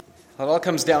It all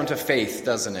comes down to faith,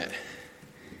 doesn't it?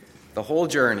 The whole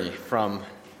journey from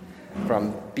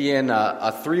being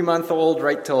a 3-month-old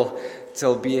right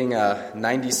till being a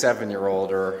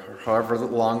 97-year-old or however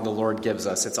long the Lord gives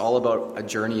us. It's all about a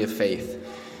journey of faith.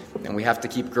 And we have to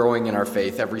keep growing in our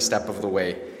faith every step of the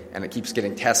way. And it keeps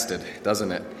getting tested,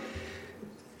 doesn't it?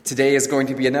 Today is going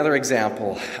to be another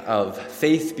example of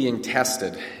faith being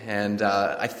tested. And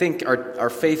I think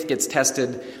our faith gets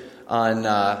tested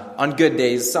on good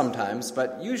days sometimes,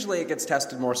 but usually it gets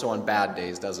tested more so on bad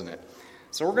days, doesn't it?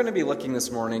 So we're going to be looking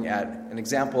this morning at an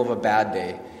example of a bad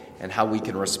day and how we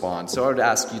can respond. So I would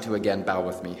ask you to again bow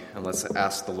with me, and let's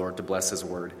ask the Lord to bless His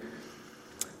word.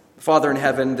 Father in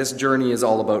heaven, this journey is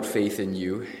all about faith in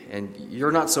you, and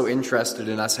you're not so interested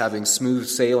in us having smooth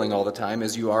sailing all the time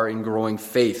as you are in growing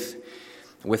faith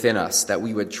within us, that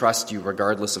we would trust you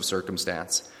regardless of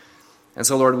circumstance. And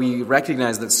so, Lord, we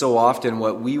recognize that so often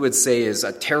what we would say is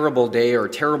a terrible day or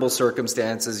terrible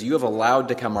circumstances, you have allowed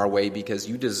to come our way because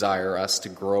you desire us to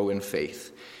grow in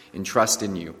faith, in trust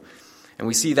in you. And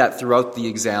we see that throughout the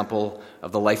example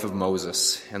of the life of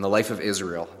Moses and the life of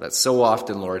Israel, that so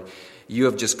often, Lord, you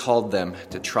have just called them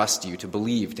to trust you, to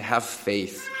believe, to have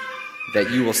faith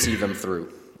that you will see them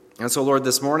through. And so, Lord,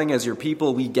 this morning as your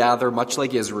people, we gather much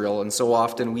like Israel, and so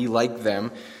often we, like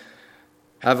them,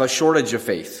 have a shortage of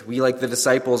faith. We, like the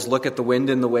disciples, look at the wind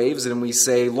and the waves and we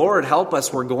say, Lord, help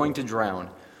us, we're going to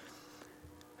drown.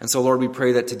 And so, Lord, we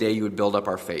pray that today you would build up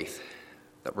our faith,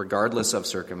 that regardless of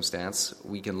circumstance,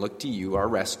 we can look to you, our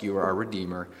rescuer, our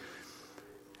Redeemer,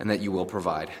 and that you will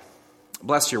provide.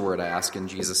 Bless your word, I ask, in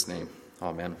Jesus' name.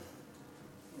 Amen.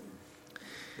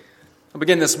 I'll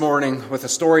begin this morning with a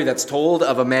story that's told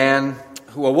of a man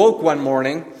who awoke one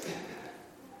morning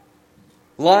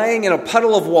lying in a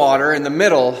puddle of water in the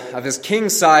middle of his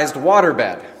king-sized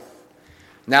waterbed.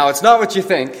 Now, it's not what you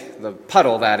think, the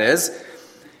puddle, that is.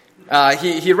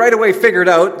 He right away figured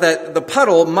out that the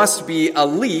puddle must be a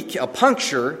leak, a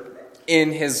puncture,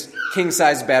 in his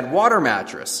king-sized bed water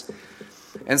mattress.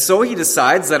 And so he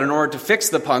decides that in order to fix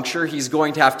the puncture, he's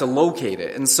going to have to locate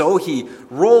it. And so he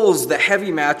rolls the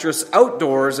heavy mattress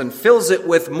outdoors and fills it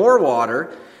with more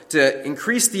water to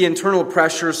increase the internal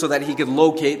pressure so that he could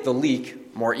locate the leak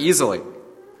more easily.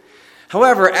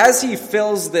 However, as he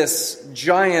fills this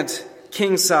giant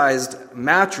king-sized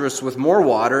mattress with more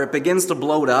water, it begins to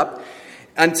bloat up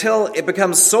until it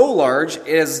becomes so large it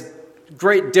has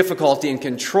great difficulty in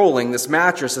controlling this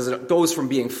mattress as it goes from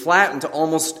being flat into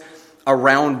almost a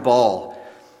round ball.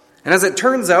 And as it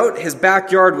turns out, his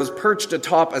backyard was perched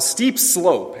atop a steep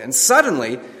slope, and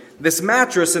suddenly this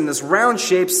mattress in this round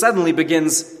shape suddenly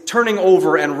begins turning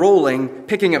over and rolling,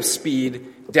 picking up speed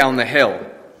down the hill.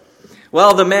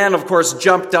 Well, the man, of course,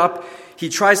 jumped up. He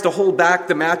tries to hold back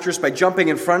the mattress by jumping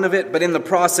in front of it, but in the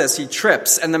process he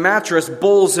trips, and the mattress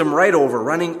bowls him right over,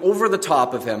 running over the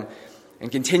top of him, and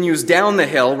continues down the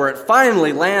hill, where it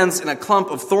finally lands in a clump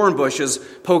of thorn bushes,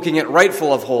 poking it right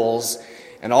full of holes,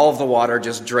 and all of the water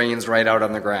just drains right out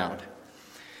on the ground.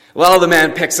 Well, the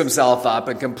man picks himself up,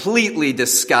 and completely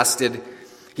disgusted,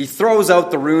 he throws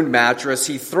out the ruined mattress,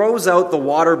 he throws out the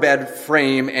waterbed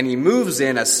frame, and he moves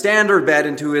in a standard bed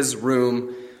into his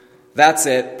room. That's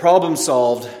it. Problem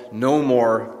solved. No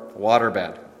more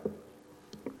waterbed.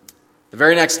 The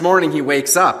very next morning he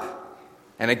wakes up,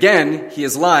 and again he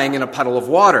is lying in a puddle of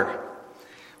water.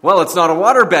 Well, it's not a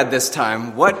waterbed this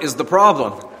time. What is the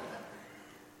problem?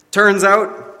 Turns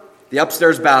out the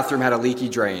upstairs bathroom had a leaky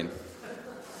drain.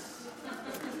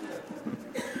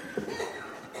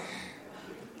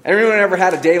 Anyone ever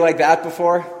had a day like that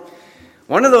before?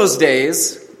 One of those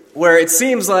days where it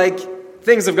seems like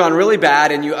things have gone really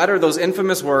bad and you utter those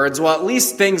infamous words, well, at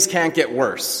least things can't get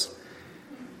worse.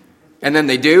 And then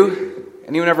they do.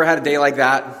 Anyone ever had a day like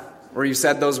that where you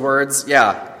said those words?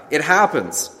 Yeah, it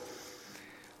happens.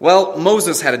 Well,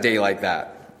 Moses had a day like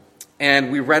that.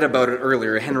 And we read about it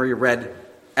earlier. Henry read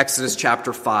Exodus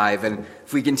chapter 5, and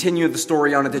if we continue the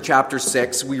story on into chapter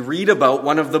 6, we read about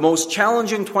one of the most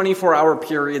challenging 24-hour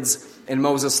periods in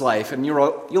Moses' life. And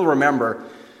you'll remember,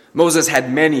 Moses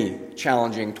had many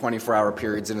challenging 24-hour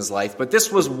periods in his life, but this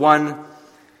was one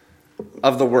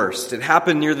of the worst. It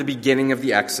happened near the beginning of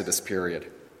the Exodus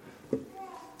period.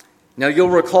 Now, you'll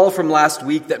recall from last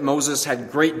week that Moses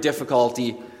had great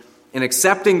difficulty in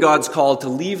accepting God's call to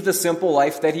leave the simple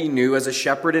life that he knew as a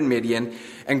shepherd in Midian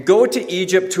and go to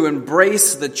Egypt to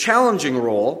embrace the challenging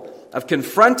role of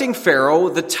confronting Pharaoh,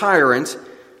 the tyrant,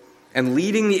 and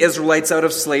leading the Israelites out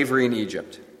of slavery in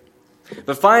Egypt.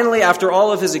 But finally, after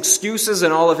all of his excuses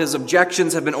and all of his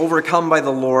objections have been overcome by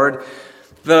the Lord,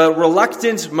 the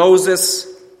reluctant Moses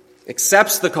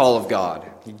accepts the call of God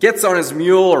He gets on his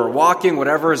mule or walking,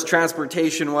 whatever his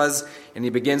transportation was, and he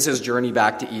begins his journey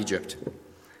back to Egypt.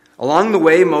 Along the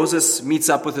way, Moses meets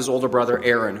up with his older brother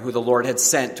Aaron, who the Lord had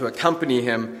sent to accompany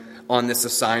him on this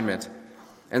assignment.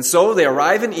 And so they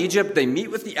arrive in Egypt, they meet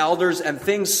with the elders, and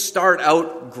things start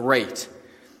out great.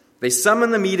 They summon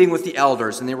the meeting with the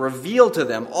elders, and they reveal to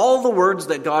them all the words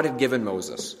that God had given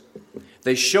Moses.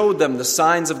 They showed them the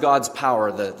signs of God's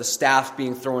power, the staff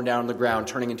being thrown down on the ground,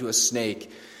 turning into a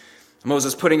snake.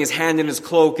 Moses putting his hand in his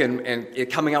cloak and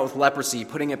it coming out with leprosy,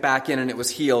 putting it back in and it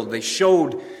was healed. They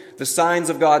showed the signs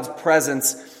of God's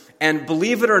presence. And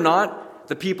believe it or not,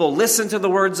 the people listened to the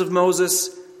words of Moses.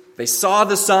 They saw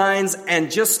the signs,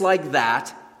 and just like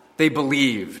that, they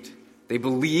believed. They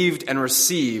believed and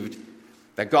received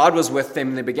that God was with them,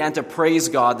 and they began to praise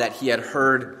God that he had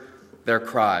heard their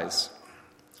cries.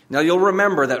 Now you'll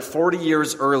remember that 40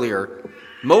 years earlier,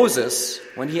 Moses,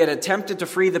 when he had attempted to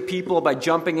free the people by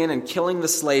jumping in and killing the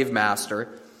slave master,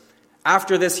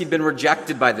 after this he'd been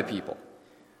rejected by the people.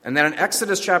 And then in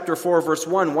Exodus chapter 4, verse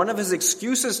 1, one of his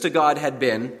excuses to God had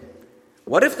been,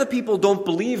 what if the people don't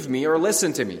believe me or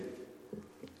listen to me?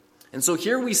 And so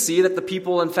here we see that the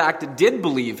people, in fact, did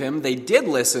believe him. They did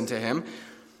listen to him.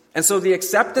 And so the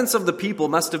acceptance of the people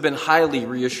must have been highly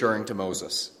reassuring to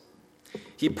Moses.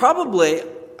 He probably,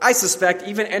 I suspect,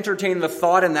 even entertained the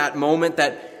thought in that moment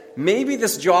that maybe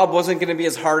this job wasn't going to be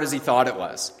as hard as he thought it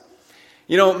was.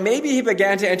 You know, maybe he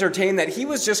began to entertain that he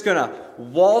was just going to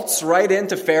waltz right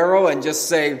into Pharaoh and just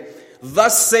say,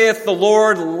 "Thus saith the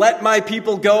Lord, let my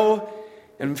people go."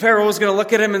 And Pharaoh was going to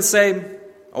look at him and say,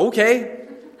 "Okay."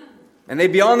 And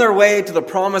they'd be on their way to the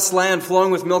promised land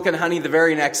flowing with milk and honey the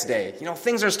very next day. You know,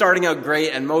 things are starting out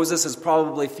great, and Moses is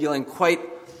probably feeling quite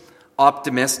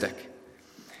optimistic.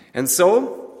 And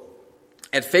so,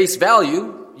 at face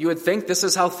value, you would think this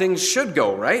is how things should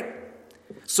go, right?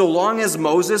 So long as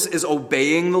Moses is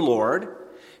obeying the Lord,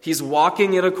 he's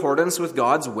walking in accordance with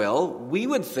God's will, we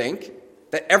would think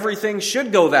that everything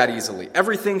should go that easily.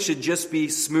 Everything should just be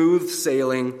smooth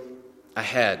sailing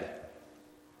ahead.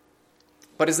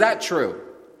 But is that true?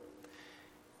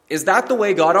 Is that the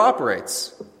way God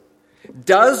operates?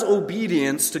 Does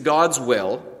obedience to God's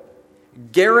will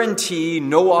guarantee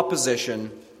no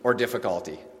opposition or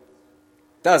difficulty?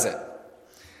 Does it?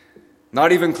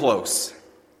 Not even close.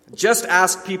 Just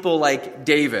ask people like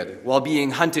David while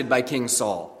being hunted by King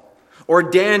Saul, or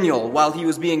Daniel while he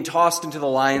was being tossed into the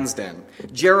lion's den,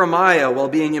 Jeremiah while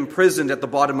being imprisoned at the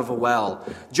bottom of a well,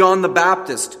 John the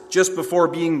Baptist just before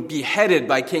being beheaded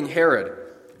by King Herod,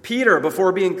 Peter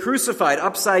before being crucified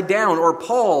upside down, or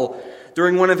Paul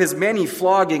during one of his many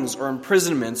floggings or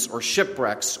imprisonments or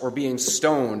shipwrecks or being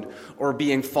stoned or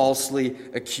being falsely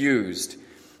accused.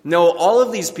 No, all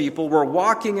of these people were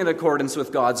walking in accordance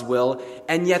with God's will,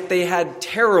 and yet they had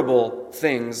terrible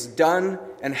things done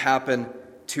and happen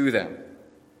to them.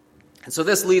 And so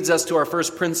this leads us to our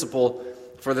first principle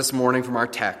for this morning from our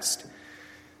text.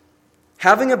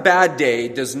 Having a bad day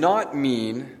does not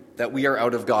mean that we are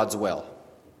out of God's will.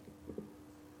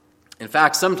 In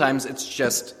fact, sometimes it's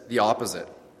just the opposite.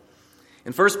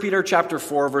 In 1 Peter chapter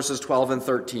 4, verses 12 and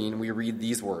 13, we read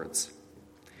these words.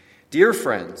 "Dear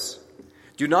friends,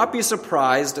 do not be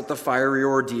surprised at the fiery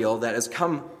ordeal that has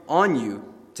come on you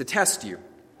to test you,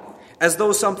 as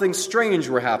though something strange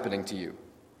were happening to you.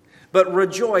 But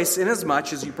rejoice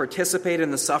inasmuch as you participate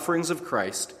in the sufferings of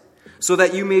Christ, so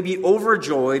that you may be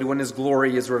overjoyed when his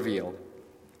glory is revealed.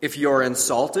 If you are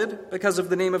insulted because of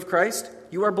the name of Christ,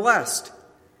 you are blessed,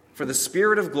 for the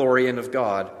Spirit of glory and of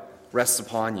God rests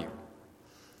upon you."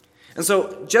 And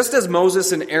so, just as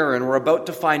Moses and Aaron were about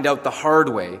to find out the hard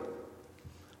way,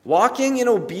 walking in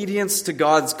obedience to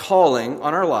God's calling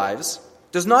on our lives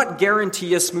does not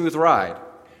guarantee a smooth ride.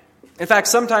 In fact,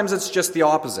 sometimes it's just the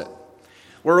opposite,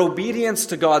 where obedience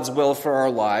to God's will for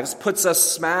our lives puts us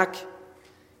smack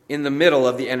in the middle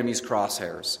of the enemy's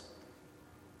crosshairs.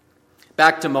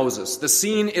 Back to Moses. The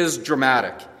scene is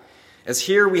dramatic, as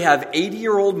here we have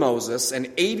 80-year-old Moses and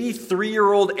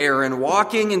 83-year-old Aaron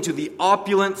walking into the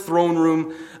opulent throne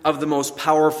room of the most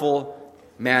powerful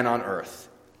man on earth.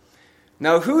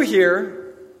 Now, who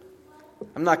here,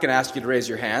 I'm not going to ask you to raise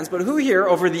your hands, but who here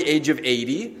over the age of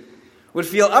 80 would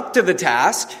feel up to the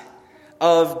task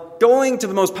of going to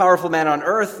the most powerful man on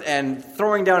earth and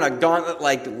throwing down a gauntlet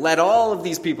like, let all of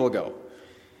these people go?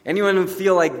 Anyone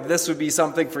feel like this would be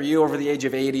something for you over the age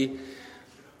of 80?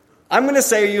 I'm going to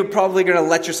say you're probably going to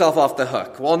let yourself off the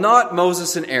hook. Well, not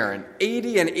Moses and Aaron.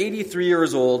 80 and 83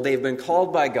 years old, they've been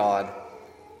called by God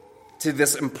to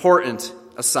this important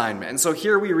assignment. And so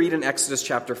here we read in Exodus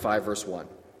chapter 5, verse 1.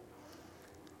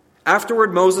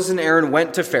 "Afterward, Moses and Aaron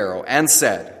went to Pharaoh and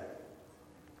said,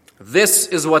 This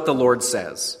is what the Lord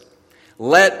says.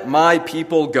 Let my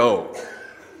people go.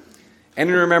 And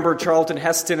you remember Charlton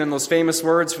Heston and those famous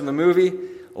words from the movie?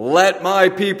 Let my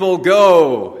people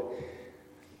go.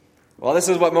 Well, this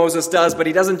is what Moses does, but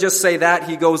he doesn't just say that.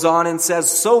 He goes on and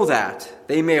says, so that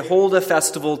they may hold a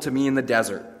festival to me in the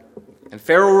desert. And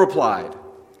Pharaoh replied,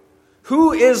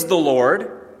 who is the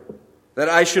Lord that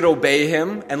I should obey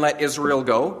him and let Israel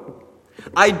go?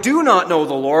 I do not know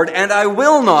the Lord, and I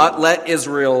will not let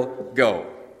Israel go.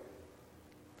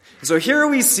 So here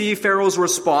we see Pharaoh's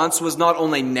response was not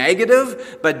only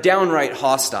negative, but downright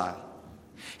hostile.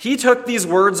 He took these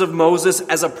words of Moses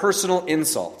as a personal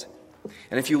insult.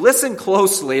 And if you listen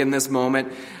closely in this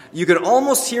moment, you can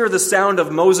almost hear the sound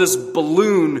of Moses'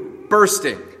 balloon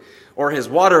bursting, or his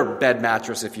waterbed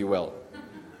mattress, if you will.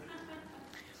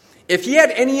 If he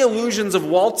had any illusions of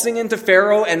waltzing into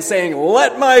Pharaoh and saying,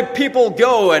 let my people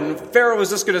go, and Pharaoh was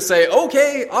just going to say,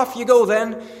 okay, off you go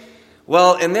then.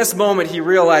 Well, in this moment, he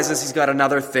realizes he's got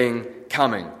another thing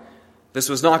coming. This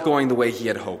was not going the way he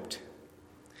had hoped.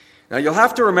 Now, you'll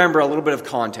have to remember a little bit of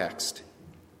context.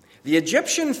 The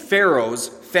Egyptian pharaohs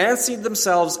fancied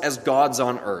themselves as gods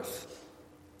on earth.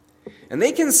 And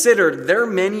they considered their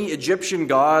many Egyptian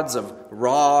gods of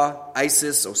Ra,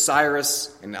 Isis,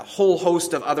 Osiris, and a whole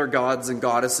host of other gods and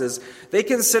goddesses, they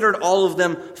considered all of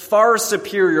them far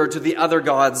superior to the other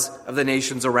gods of the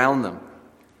nations around them.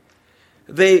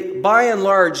 They, by and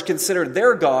large, considered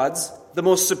their gods the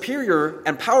most superior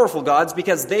and powerful gods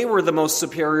because they were the most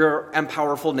superior and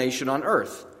powerful nation on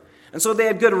earth. And so they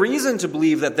had good reason to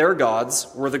believe that their gods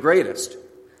were the greatest.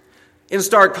 In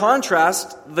stark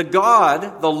contrast,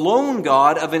 the lone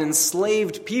God of an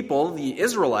enslaved people, the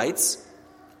Israelites,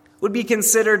 would be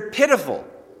considered pitiful,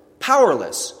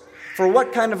 powerless. For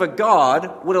what kind of a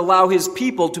God would allow his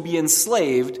people to be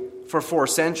enslaved for 4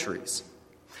 centuries?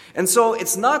 And so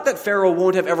it's not that Pharaoh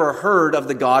won't have ever heard of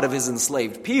the God of his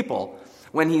enslaved people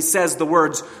when he says the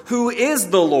words, who is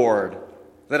the Lord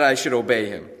that I should obey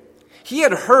him? He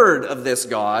had heard of this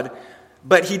God,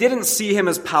 but he didn't see him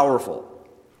as powerful.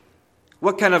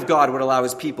 What kind of God would allow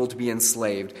his people to be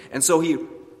enslaved? And so he,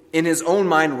 in his own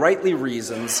mind, rightly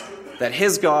reasons that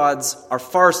his gods are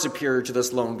far superior to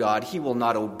this lone God. He will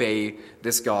not obey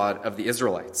this God of the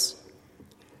Israelites.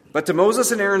 But to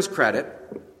Moses and Aaron's credit,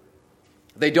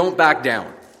 they don't back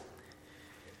down.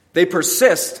 They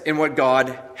persist in what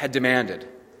God had demanded.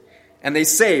 And they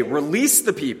say, release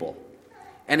the people.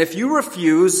 And if you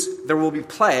refuse, there will be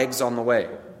plagues on the way.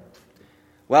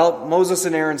 Well, Moses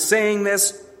and Aaron saying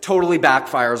this totally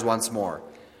backfires once more.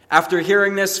 After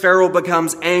hearing this, Pharaoh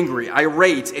becomes angry,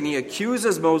 irate, and he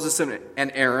accuses Moses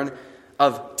and Aaron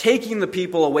of taking the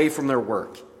people away from their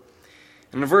work.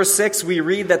 And in verse 6, we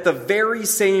read that the very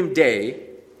same day,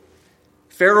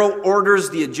 Pharaoh orders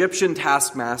the Egyptian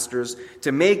taskmasters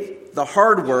to make the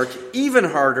hard work even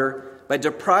harder by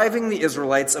depriving the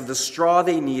Israelites of the straw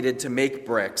they needed to make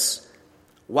bricks,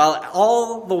 while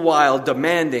all the while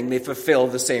demanding they fulfill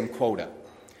the same quota.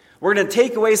 We're going to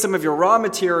take away some of your raw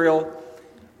material,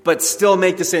 but still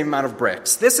make the same amount of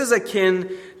bricks. This is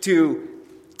akin to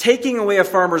taking away a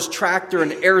farmer's tractor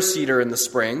and air seeder in the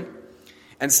spring,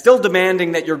 and still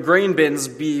demanding that your grain bins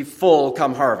be full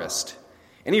come harvest.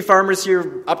 Any farmers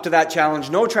here up to that challenge?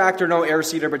 No tractor, no air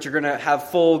seeder, but you're going to have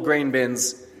full grain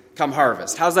bins come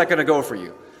harvest. How's that going to go for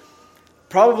you?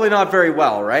 Probably not very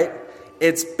well, right?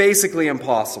 It's basically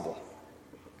impossible.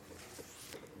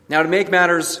 Now, to make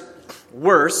matters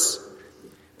worse,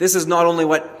 this is not only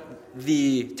what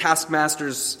the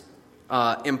taskmasters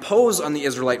impose on the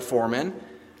Israelite foremen,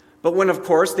 but when, of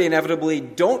course, they inevitably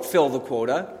don't fill the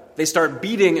quota, they start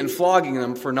beating and flogging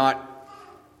them for not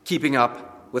keeping up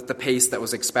with the pace that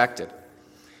was expected.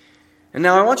 And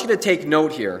now I want you to take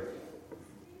note here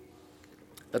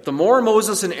that the more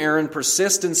Moses and Aaron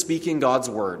persist in speaking God's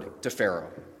word to Pharaoh,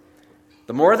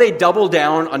 the more they double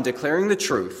down on declaring the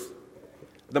truth,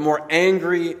 the more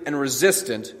angry and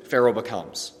resistant Pharaoh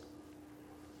becomes.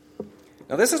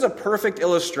 Now, this is a perfect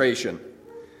illustration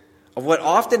of what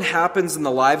often happens in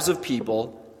the lives of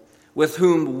people with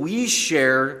whom we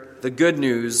share the good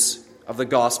news of the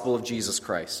gospel of Jesus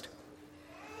Christ.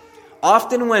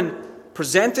 Often when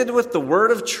presented with the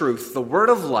word of truth, the word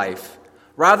of life,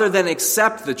 rather than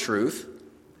accept the truth,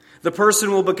 the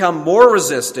person will become more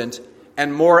resistant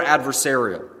and more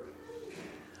adversarial.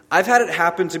 I've had it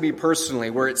happen to me personally,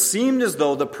 where it seemed as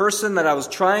though the person that I was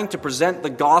trying to present the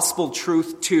gospel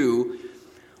truth to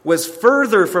was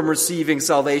further from receiving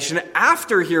salvation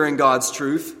after hearing God's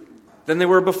truth than they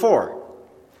were before,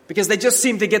 because they just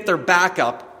seemed to get their back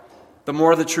up the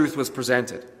more the truth was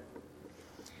presented.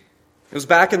 It was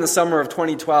back in the summer of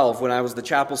 2012 when I was the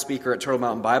chapel speaker at Turtle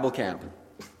Mountain Bible Camp.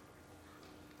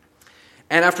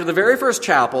 And after the very first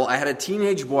chapel, I had a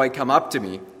teenage boy come up to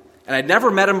me, and I'd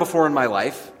never met him before in my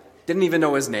life, didn't even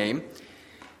know his name.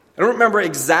 I don't remember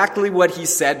exactly what he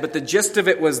said, but the gist of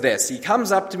it was this. He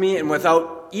comes up to me, and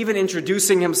without even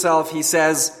introducing himself, he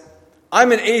says,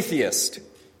 "I'm an atheist.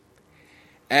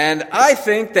 And I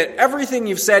think that everything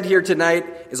you've said here tonight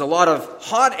is a lot of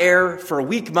hot air for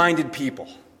weak-minded people.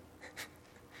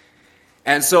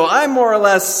 And so I'm more or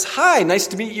less, hi, nice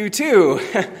to meet you too."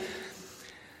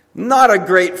 Not a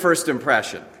great first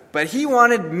impression, but he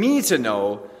wanted me to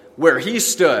know where he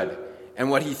stood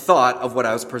and what he thought of what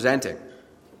I was presenting.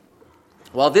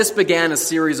 Well, this began a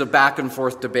series of back and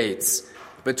forth debates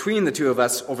between the two of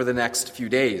us over the next few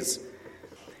days.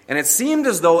 And it seemed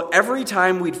as though every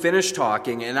time we'd finish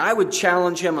talking, and I would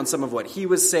challenge him on some of what he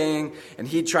was saying, and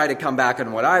he'd try to come back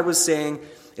on what I was saying,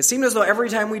 it seemed as though every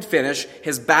time we'd finish,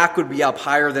 his back would be up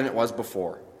higher than it was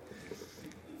before.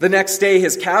 The next day,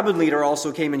 his cabin leader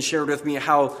also came and shared with me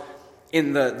how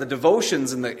in the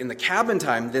devotions, in the cabin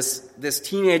time, this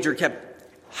teenager kept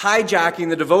hijacking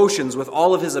the devotions with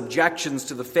all of his objections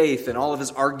to the faith and all of his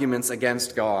arguments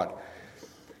against God.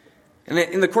 And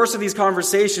in the course of these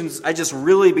conversations, I just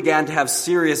really began to have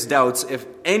serious doubts if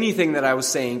anything that I was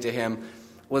saying to him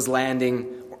was landing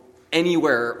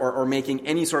anywhere or making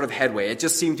any sort of headway. It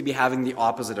just seemed to be having the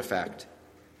opposite effect.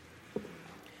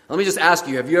 Let me just ask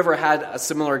you, have you ever had a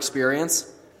similar experience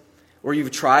where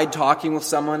you've tried talking with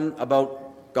someone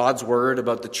about God's Word,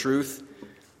 about the truth,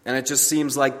 and it just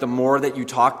seems like the more that you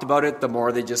talked about it, the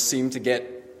more they just seem to get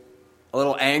a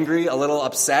little angry, a little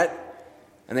upset,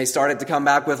 and they started to come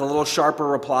back with a little sharper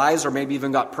replies or maybe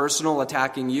even got personal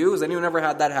attacking you? Has anyone ever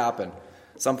had that happen?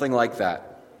 Something like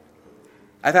that.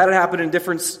 I've had it happen in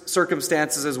different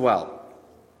circumstances as well.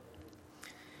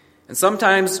 And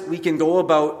sometimes we can go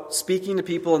about speaking to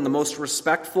people in the most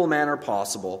respectful manner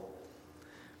possible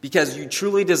because you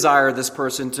truly desire this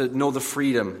person to know the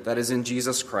freedom that is in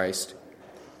Jesus Christ.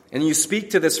 And you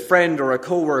speak to this friend or a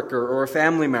coworker or a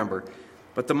family member,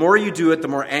 but the more you do it, the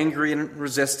more angry and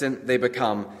resistant they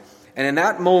become. And in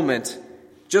that moment,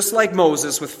 just like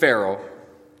Moses with Pharaoh,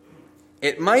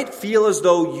 it might feel as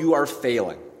though you are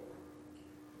failing.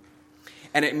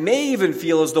 And it may even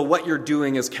feel as though what you're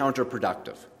doing is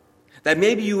counterproductive. That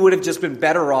maybe you would have just been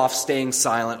better off staying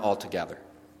silent altogether.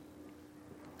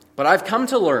 But I've come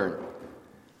to learn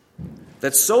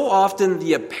that so often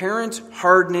the apparent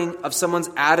hardening of someone's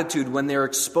attitude when they're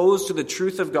exposed to the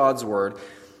truth of God's Word,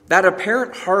 that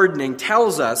apparent hardening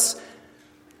tells us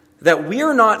that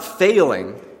we're not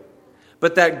failing,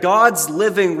 but that God's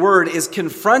living Word is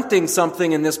confronting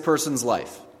something in this person's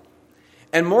life.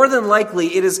 And more than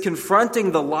likely, it is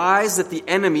confronting the lies that the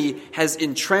enemy has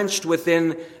entrenched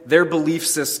within their belief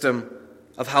system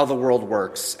of how the world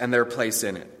works and their place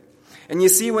in it. And you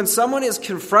see, when someone is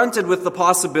confronted with the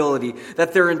possibility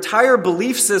that their entire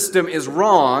belief system is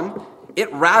wrong,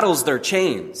 it rattles their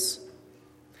chains.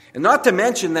 And not to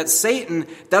mention that Satan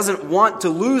doesn't want to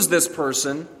lose this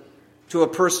person to a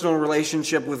personal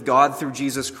relationship with God through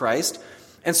Jesus Christ.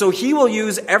 And so he will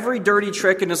use every dirty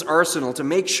trick in his arsenal to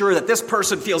make sure that this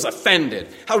person feels offended.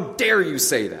 How dare you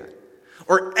say that?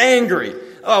 Or angry.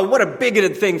 Oh, what a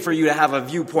bigoted thing for you to have a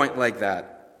viewpoint like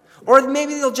that. Or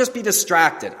maybe they'll just be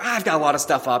distracted. I've got a lot of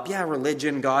stuff up. Yeah,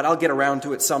 religion, God, I'll get around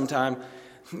to it sometime.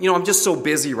 I'm just so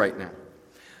busy right now.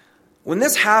 When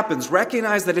this happens,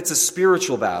 recognize that it's a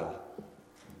spiritual battle.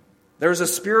 There's a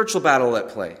spiritual battle at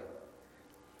play.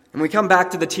 And we come back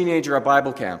to the teenager at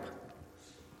Bible camp.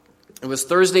 It was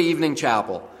Thursday evening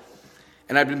chapel,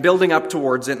 and I'd been building up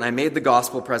towards it, and I made the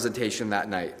gospel presentation that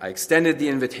night. I extended the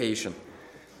invitation.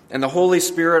 And the Holy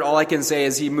Spirit, all I can say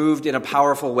is he moved in a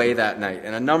powerful way that night.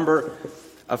 And a number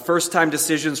of first-time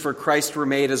decisions for Christ were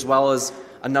made, as well as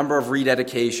a number of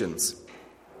rededications.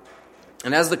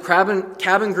 And as the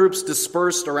cabin groups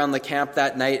dispersed around the camp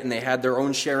that night, and they had their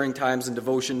own sharing times and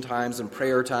devotion times and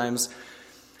prayer times,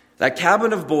 that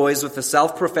cabin of boys with the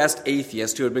self-professed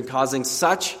atheist who had been causing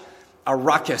such a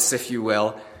ruckus, if you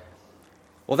will,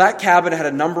 well, that cabin had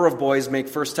a number of boys make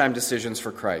first-time decisions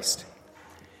for Christ.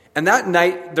 And that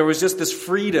night, there was just this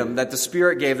freedom that the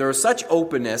Spirit gave. There was such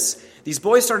openness. These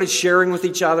boys started sharing with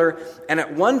each other. And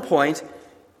at one point,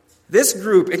 this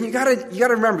group, and you gotta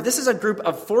remember, this is a group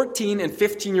of 14 and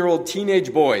 15-year-old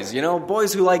teenage boys,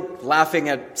 boys who like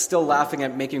still laughing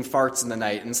at making farts in the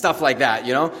night and stuff like that,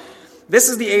 This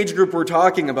is the age group we're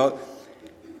talking about.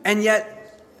 And yet,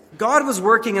 God was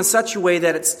working in such a way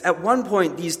that at one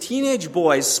point, these teenage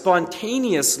boys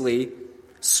spontaneously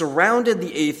surrounded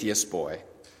the atheist boy.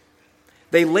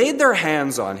 They laid their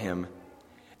hands on him,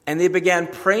 and they began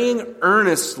praying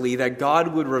earnestly that God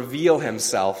would reveal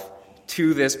himself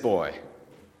to this boy.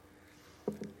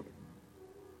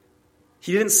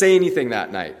 He didn't say anything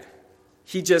that night.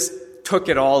 He just took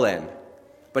it all in.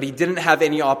 But he didn't have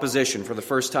any opposition for the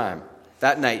first time.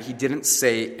 That night, he didn't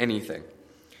say anything.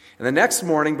 And the next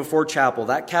morning before chapel,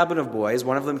 that cabin of boys,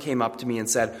 one of them came up to me and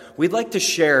said, "We'd like to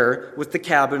share with the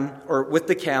cabin or with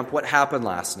the camp what happened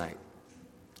last night."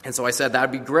 And so I said,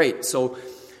 that'd be great. So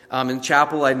in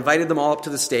chapel, I invited them all up to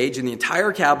the stage, and the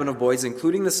entire cabin of boys,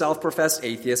 including the self-professed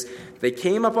atheists, they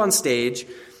came up on stage,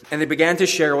 and they began to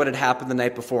share what had happened the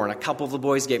night before. And a couple of the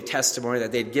boys gave testimony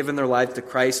that they'd given their lives to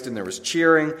Christ, and there was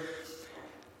cheering.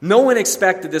 No one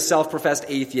expected this self-professed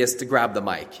atheist to grab the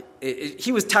mic.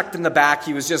 He was tucked in the back.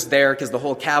 He was just there because the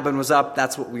whole cabin was up.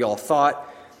 That's what we all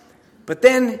thought. But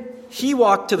then he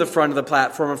walked to the front of the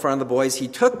platform in front of the boys. He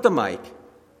took the mic,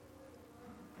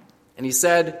 and he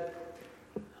said,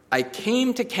 "I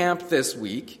came to camp this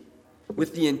week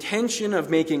with the intention of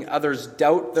making others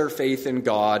doubt their faith in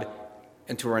God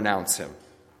and to renounce him.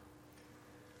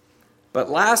 But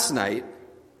last night,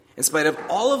 in spite of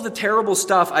all of the terrible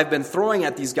stuff I've been throwing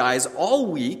at these guys all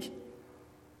week,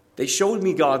 they showed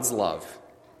me God's love.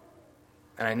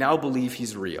 And I now believe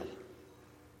he's real."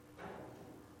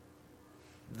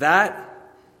 That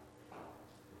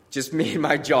just made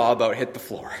my jaw about hit the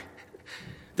floor.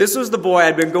 This was the boy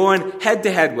I'd been going head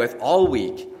to head with all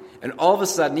week. And all of a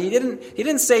sudden, he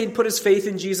didn't say he'd put his faith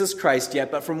in Jesus Christ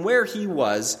yet, but from where he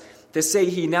was, to say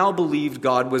he now believed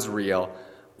God was real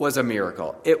was a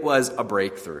miracle. It was a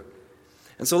breakthrough.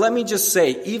 And so let me just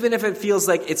say, even if it feels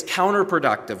like it's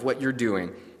counterproductive what you're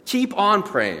doing, keep on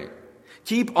praying.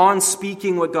 Keep on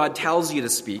speaking what God tells you to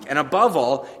speak. And above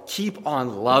all, keep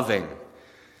on loving.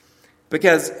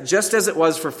 Because just as it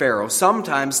was for Pharaoh,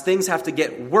 sometimes things have to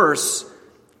get worse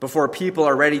before people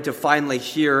are ready to finally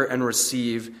hear and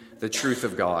receive the truth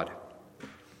of God.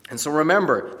 And so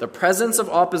remember, the presence of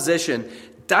opposition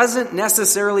doesn't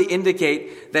necessarily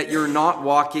indicate that you're not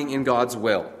walking in God's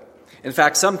will. In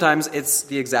fact, sometimes it's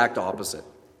the exact opposite.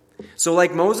 So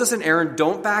like Moses and Aaron,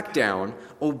 don't back down,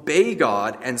 obey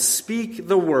God, and speak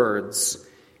the words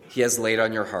he has laid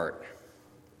on your heart.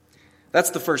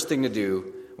 That's the first thing to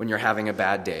do when you're having a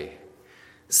bad day.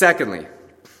 Secondly,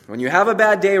 when you have a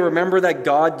bad day, remember that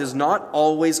God does not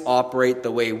always operate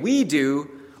the way we do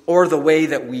or the way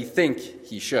that we think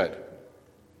he should.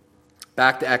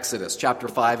 Back to Exodus chapter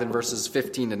 5 and verses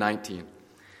 15 to 19.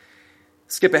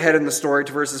 Skip ahead in the story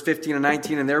to verses 15 and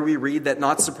 19, and there we read that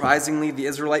not surprisingly, the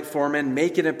Israelite foremen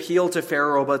make an appeal to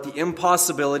Pharaoh about the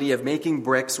impossibility of making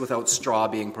bricks without straw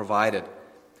being provided.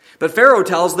 But Pharaoh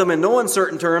tells them in no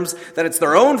uncertain terms that it's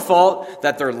their own fault,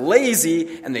 that they're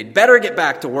lazy, and they'd better get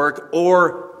back to work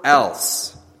or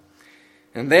else.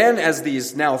 And then, as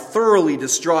these now thoroughly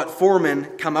distraught foremen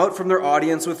come out from their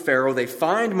audience with Pharaoh, they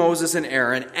find Moses and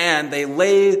Aaron, and they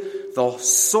lay the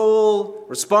sole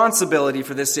responsibility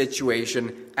for this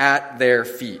situation at their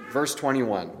feet. Verse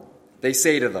 21, they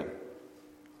say to them,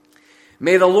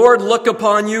 "May the Lord look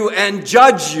upon you and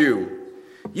judge you.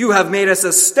 You have made us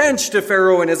a stench to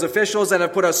Pharaoh and his officials and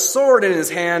have put a sword in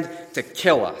his hand to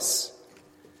kill us."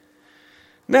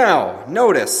 Now,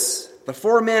 notice, the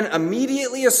four men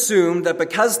immediately assumed that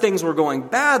because things were going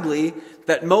badly,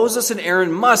 that Moses and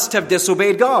Aaron must have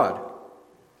disobeyed God.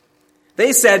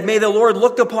 They said, "May the Lord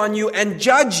look upon you and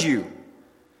judge you."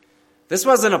 This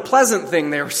wasn't a pleasant thing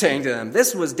they were saying to them.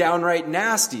 This was downright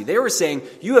nasty. They were saying,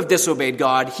 "You have disobeyed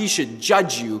God. He should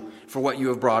judge you for what you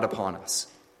have brought upon us."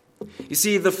 You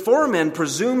see, the four men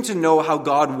presumed to know how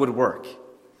God would work.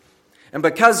 And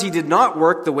because he did not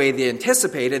work the way they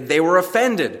anticipated, they were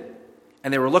offended.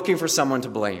 And they were looking for someone to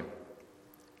blame.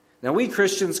 Now, we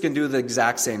Christians can do the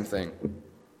exact same thing.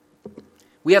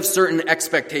 We have certain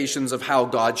expectations of how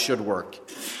God should work.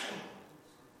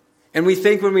 And we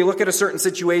think when we look at a certain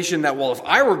situation that, well, if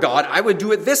I were God, I would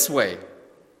do it this way.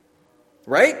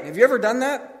 Right? Have you ever done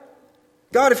that?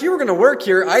 God, if you were going to work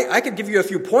here, I could give you a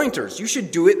few pointers. You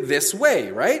should do it this way,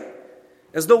 right?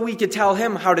 As though we could tell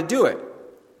him how to do it.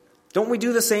 Don't we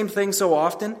do the same thing so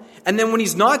often? And then when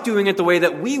he's not doing it the way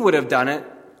that we would have done it,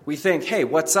 we think, "Hey,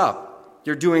 what's up?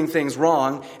 You're doing things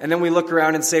wrong." And then we look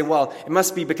around and say, "Well, it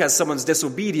must be because someone's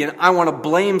disobedient. I want to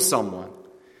blame someone."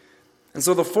 And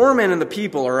so the four men and the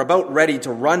people are about ready to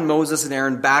run Moses and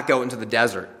Aaron back out into the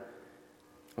desert,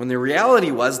 when the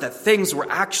reality was that things were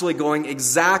actually going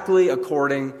exactly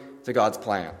according to God's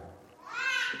plan.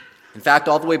 In fact,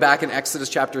 all the way back in Exodus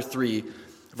chapter 3,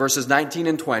 verses 19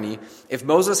 and 20, if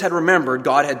Moses had remembered,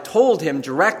 God had told him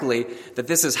directly that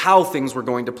this is how things were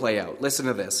going to play out. Listen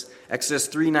to this. Exodus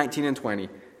 3, 19 and 20.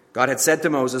 God had said to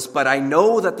Moses, "But I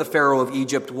know that the Pharaoh of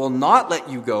Egypt will not let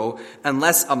you go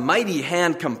unless a mighty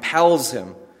hand compels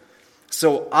him.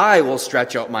 So I will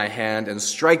stretch out my hand and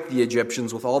strike the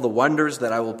Egyptians with all the wonders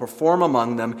that I will perform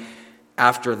among them.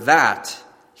 After that,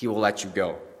 he will let you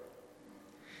go.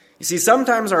 You see,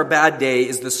 sometimes our bad day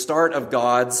is the start of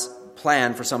God's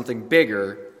plan for something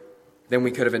bigger than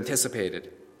we could have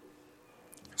anticipated.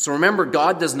 So remember,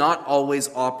 God does not always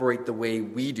operate the way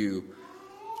we do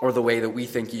or the way that we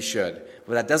think he should.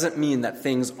 But that doesn't mean that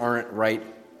things aren't right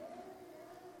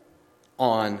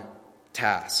on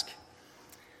task.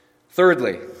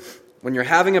 Thirdly, when you're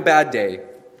having a bad day,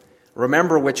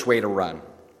 remember which way to run.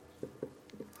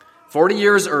 40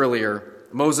 years earlier,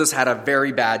 Moses had a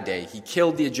very bad day. He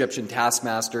killed the Egyptian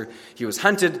taskmaster. He was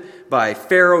hunted by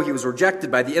Pharaoh. He was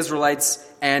rejected by the Israelites,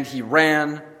 and he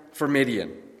ran for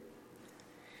Midian.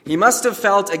 He must have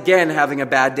felt, again, having a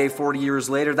bad day 40 years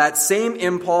later, that same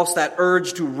impulse, that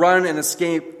urge to run and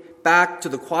escape back to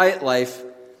the quiet life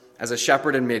as a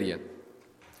shepherd in Midian.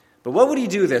 But what would he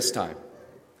do this time?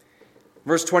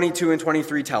 Verse 22 and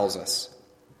 23 tells us,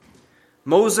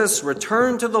 Moses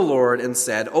returned to the Lord and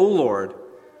said, O Lord,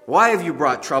 why have you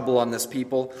brought trouble on this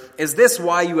people? Is this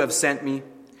why you have sent me?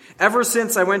 Ever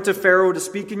since I went to Pharaoh to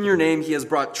speak in your name, he has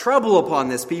brought trouble upon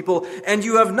this people, and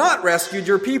you have not rescued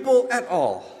your people at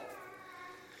all.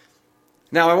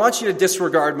 Now, I want you to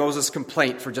disregard Moses'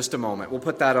 complaint for just a moment. We'll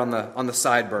put that on the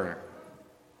side burner.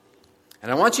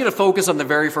 And I want you to focus on the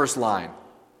very first line.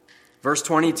 Verse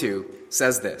 22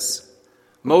 says this,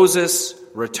 Moses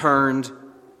returned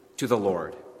to the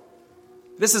Lord.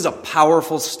 This is a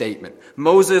powerful statement.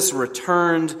 Moses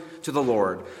returned to the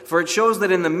Lord. For it shows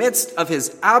that in the midst of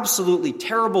his absolutely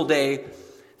terrible day,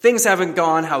 things haven't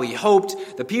gone how he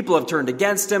hoped. The people have turned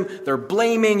against him. They're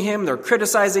blaming him. They're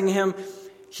criticizing him.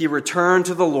 He returned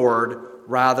to the Lord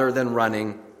rather than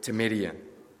running to Midian.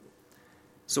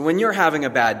 So when you're having a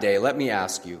bad day, let me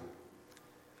ask you,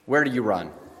 where do you run?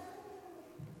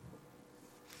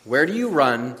 Where do you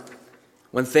run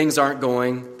when things aren't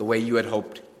going the way you had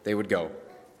hoped they would go?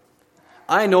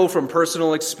 I know from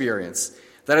personal experience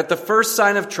that at the first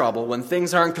sign of trouble, when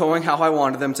things aren't going how I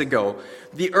wanted them to go,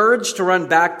 the urge to run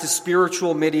back to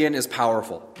spiritual Midian is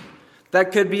powerful.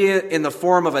 That could be in the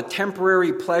form of a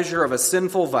temporary pleasure of a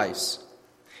sinful vice.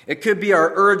 It could be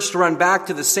our urge to run back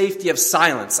to the safety of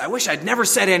silence. I wish I'd never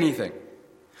said anything.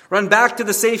 Run back to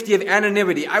the safety of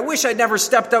anonymity. I wish I'd never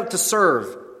stepped out to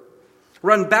serve.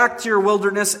 Run back to your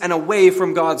wilderness and away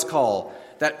from God's call.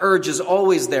 That urge is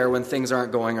always there when things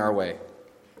aren't going our way.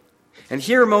 And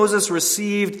here Moses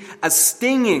received a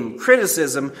stinging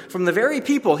criticism from the very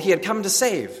people he had come to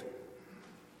save.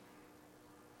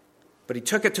 But he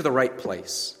took it to the right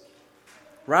place.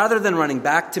 Rather than running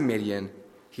back to Midian,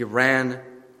 he ran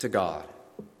to God.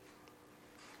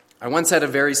 I once had a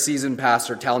very seasoned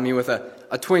pastor tell me with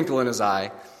a twinkle in his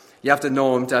eye. You have to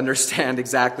know him to understand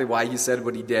exactly why he said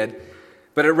what he did.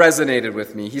 But it resonated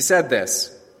with me. He said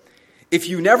this, if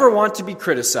you never want to be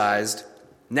criticized,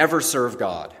 never serve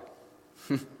God.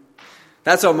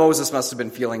 That's how Moses must have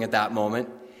been feeling at that moment.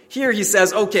 Here he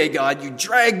says, okay, God, you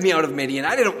dragged me out of Midian.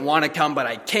 I didn't want to come, but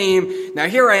I came. Now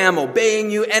here I am obeying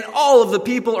you, and all of the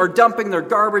people are dumping their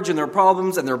garbage and their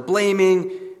problems, and they're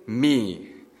blaming me.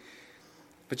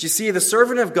 But you see, the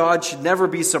servant of God should never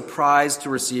be surprised to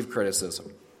receive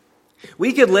criticism.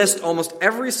 We could list almost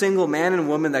every single man and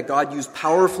woman that God used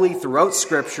powerfully throughout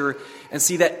Scripture and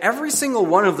see that every single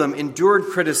one of them endured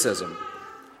criticism,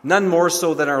 none more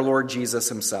so than our Lord Jesus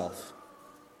himself.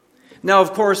 Now,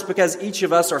 of course, because each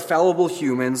of us are fallible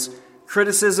humans,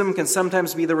 criticism can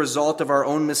sometimes be the result of our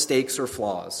own mistakes or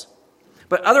flaws.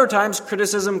 But other times,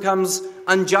 criticism comes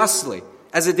unjustly,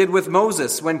 as it did with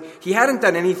Moses, when he hadn't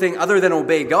done anything other than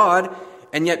obey God,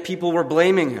 and yet people were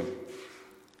blaming him.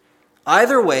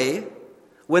 Either way,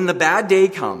 when the bad day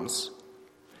comes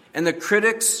and the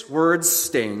critic's words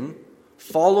sting,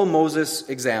 follow Moses'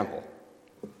 example.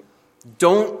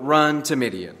 Don't run to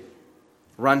Midian.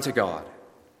 Run to God.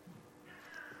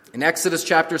 In Exodus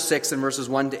chapter 6 and verses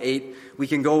 1 to 8, we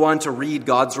can go on to read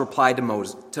God's reply to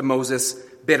Moses'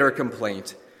 bitter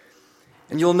complaint.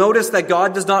 And you'll notice that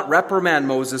God does not reprimand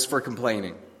Moses for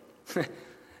complaining.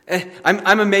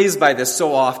 I'm amazed by this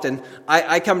so often.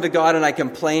 I come to God and I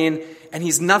complain, and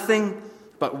he's nothing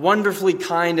but wonderfully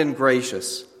kind and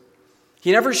gracious.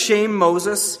 He never shamed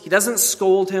Moses. He doesn't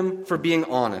scold him for being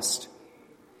honest.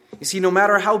 You see, no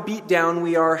matter how beat down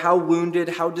we are, how wounded,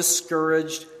 how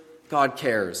discouraged, God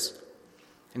cares.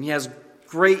 And he has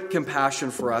great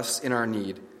compassion for us in our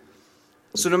need.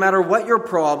 So no matter what your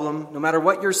problem, no matter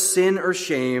what your sin or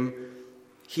shame,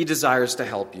 he desires to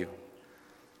help you.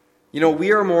 You know,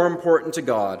 we are more important to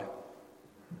God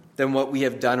than what we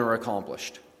have done or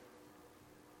accomplished.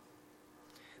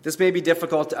 This may be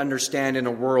difficult to understand in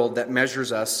a world that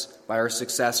measures us by our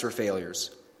success or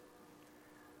failures.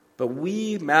 But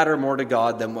we matter more to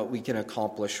God than what we can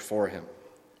accomplish for him.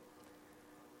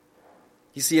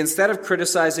 You see, instead of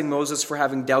criticizing Moses for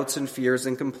having doubts and fears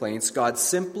and complaints, God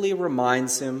simply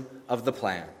reminds him of the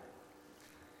plan.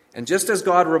 And just as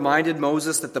God reminded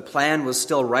Moses that the plan was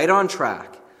still right on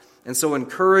track, and so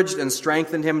encouraged and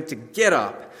strengthened him to get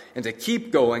up and to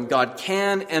keep going, God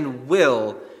can and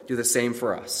will do the same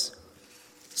for us.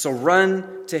 So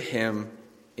run to him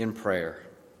in prayer.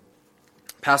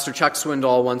 Pastor Chuck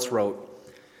Swindoll once wrote,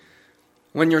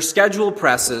 "When your schedule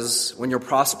presses, when your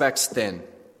prospects thin,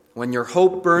 when your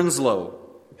hope burns low,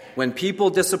 when people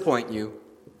disappoint you,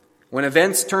 when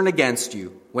events turn against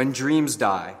you, when dreams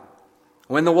die,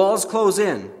 when the walls close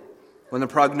in, when the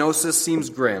prognosis seems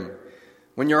grim,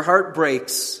 when your heart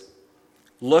breaks,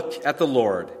 look at the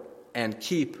Lord and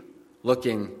keep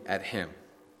looking at him."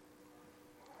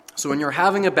 So when you're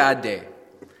having a bad day,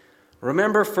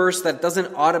 remember first that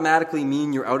doesn't automatically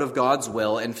mean you're out of God's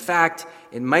will. In fact,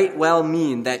 it might well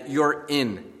mean that you're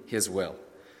in his will.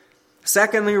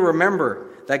 Secondly, remember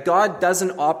that God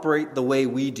doesn't operate the way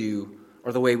we do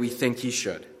or the way we think he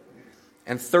should.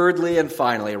 And thirdly and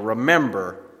finally,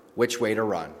 remember which way to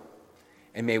run.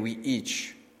 And may we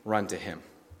each run to him.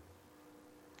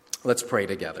 Let's pray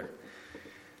together.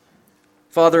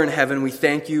 Father in heaven, we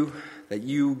thank you that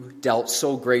you dealt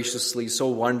so graciously, so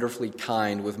wonderfully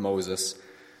kind with Moses.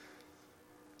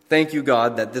 Thank you,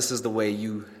 God, that this is the way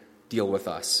you deal with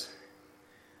us.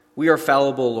 We are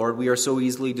fallible, Lord. We are so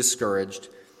easily discouraged.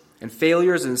 And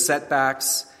failures and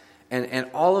setbacks and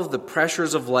all of the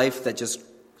pressures of life that just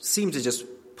seem to just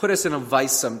put us in a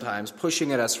vice sometimes,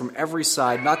 pushing at us from every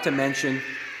side, not to mention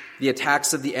the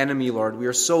attacks of the enemy, Lord. We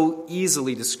are so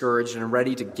easily discouraged and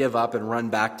ready to give up and run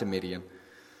back to Midian.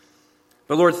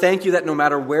 But Lord, thank you that no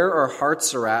matter where our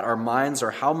hearts are at, our minds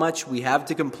are, how much we have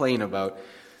to complain about,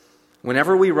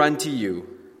 whenever we run to you,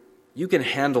 you can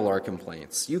handle our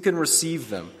complaints. You can receive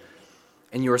them.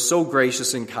 And you are so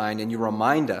gracious and kind, and you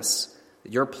remind us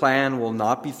that your plan will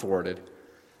not be thwarted,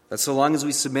 that so long as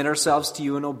we submit ourselves to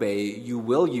you and obey, you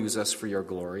will use us for your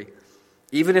glory.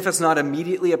 Even if it's not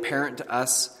immediately apparent to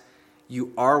us,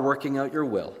 you are working out your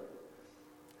will,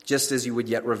 just as you would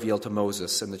yet reveal to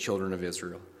Moses and the children of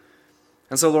Israel.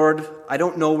 And so, Lord, I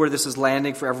don't know where this is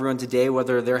landing for everyone today,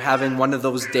 whether they're having one of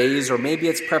those days or maybe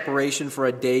it's preparation for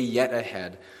a day yet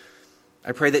ahead.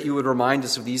 I pray that you would remind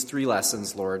us of these 3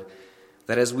 lessons, Lord,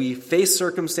 that as we face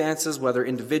circumstances, whether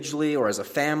individually or as a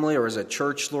family or as a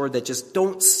church, Lord, that just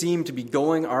don't seem to be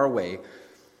going our way,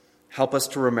 help us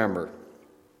to remember,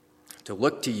 to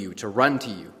look to you, to run to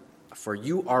you, for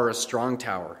you are a strong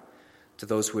tower to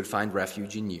those who would find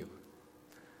refuge in you.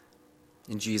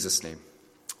 In Jesus' name.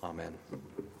 Amen.